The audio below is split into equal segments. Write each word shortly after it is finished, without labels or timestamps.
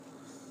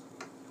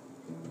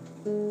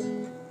Punto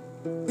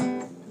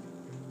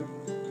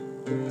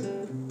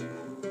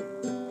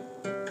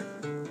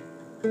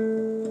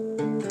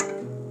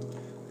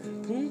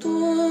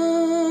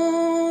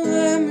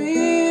de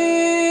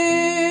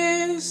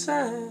mi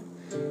ser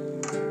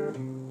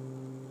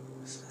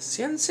es la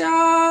ciencia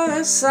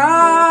de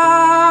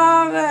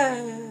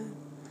saber.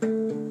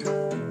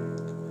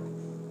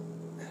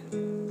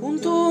 El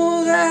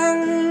punto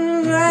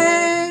del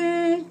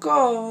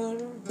rencor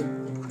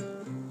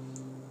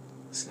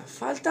es la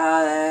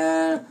falta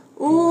del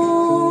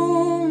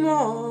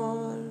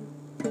humor.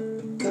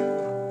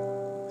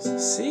 Se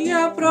sigue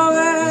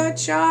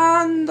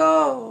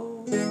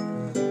aprovechando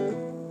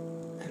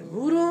el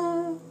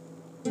muro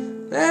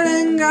del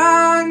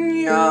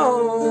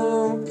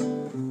engaño,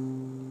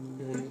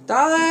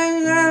 montado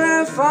en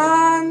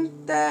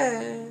elefante,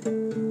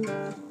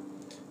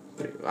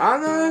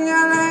 privado en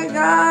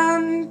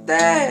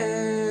elegante.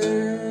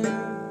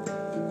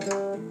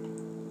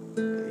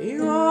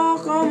 Digo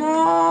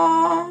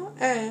como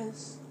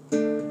es,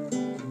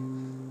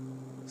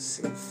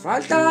 sin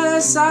falta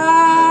de saber.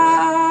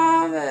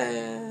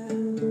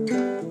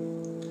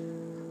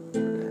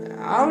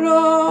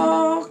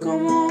 Hablo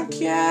como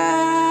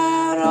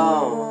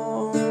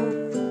quiero,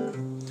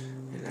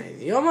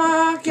 el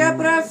idioma que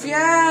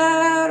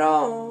prefiero.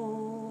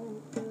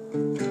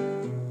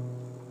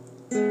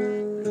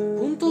 El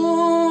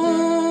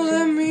punto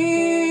de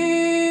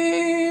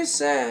mi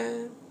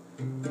ser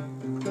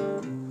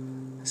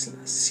es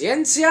la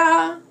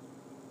ciencia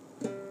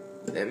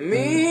de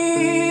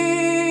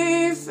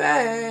mi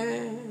fe.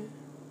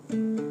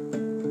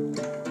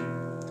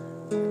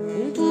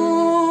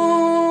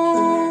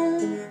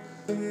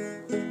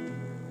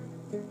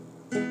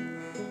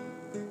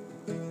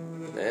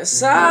 De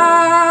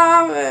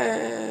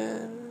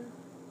saber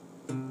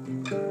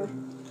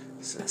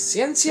es la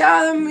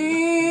ciencia de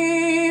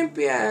mi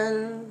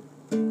piel.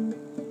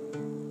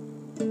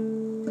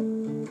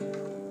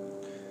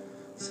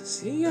 Se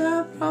sigue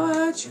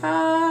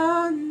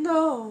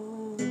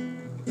aprovechando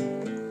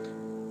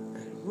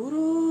el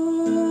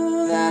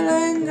muro del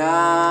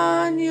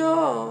engaño,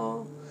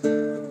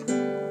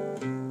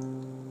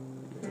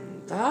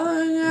 montado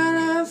en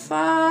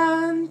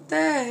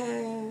elefante,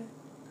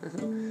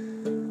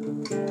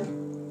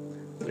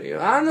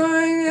 privado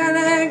en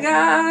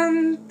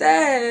elegante.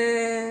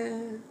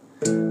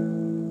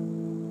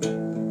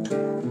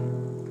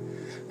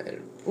 El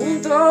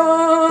punto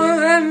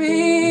de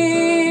mi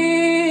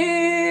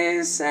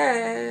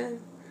ser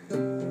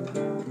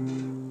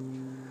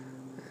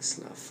es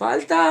la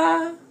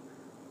falta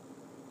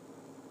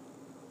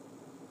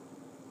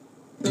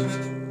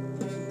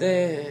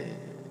de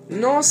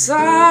no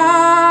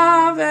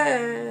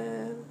saber.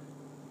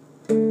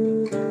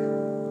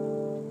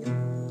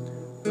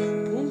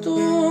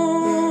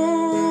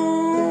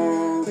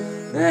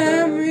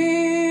 De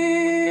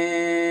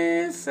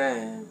mi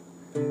fe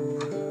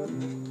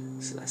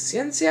es la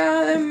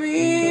ciencia de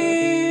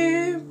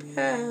mi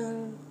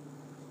piel,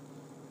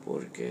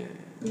 porque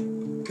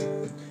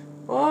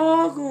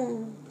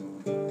Ogun,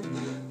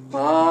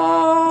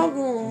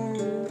 Ogun,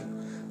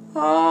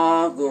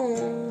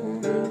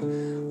 Ogun,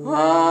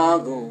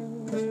 Ogun,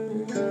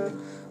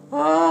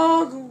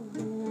 Ogun,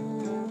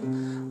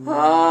 Ogun,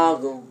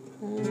 Ogun,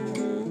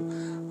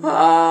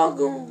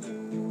 Ogun,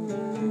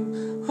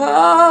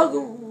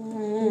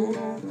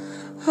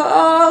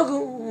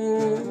 Ogun,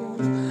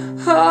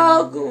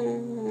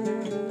 Ogun,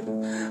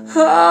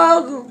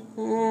 Ogun,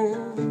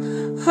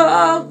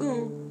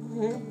 Ogun,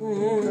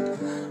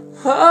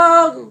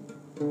 Ogun,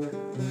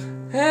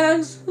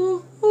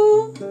 Exu,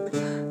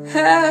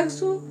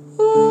 Exu,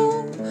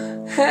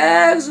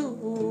 Exu.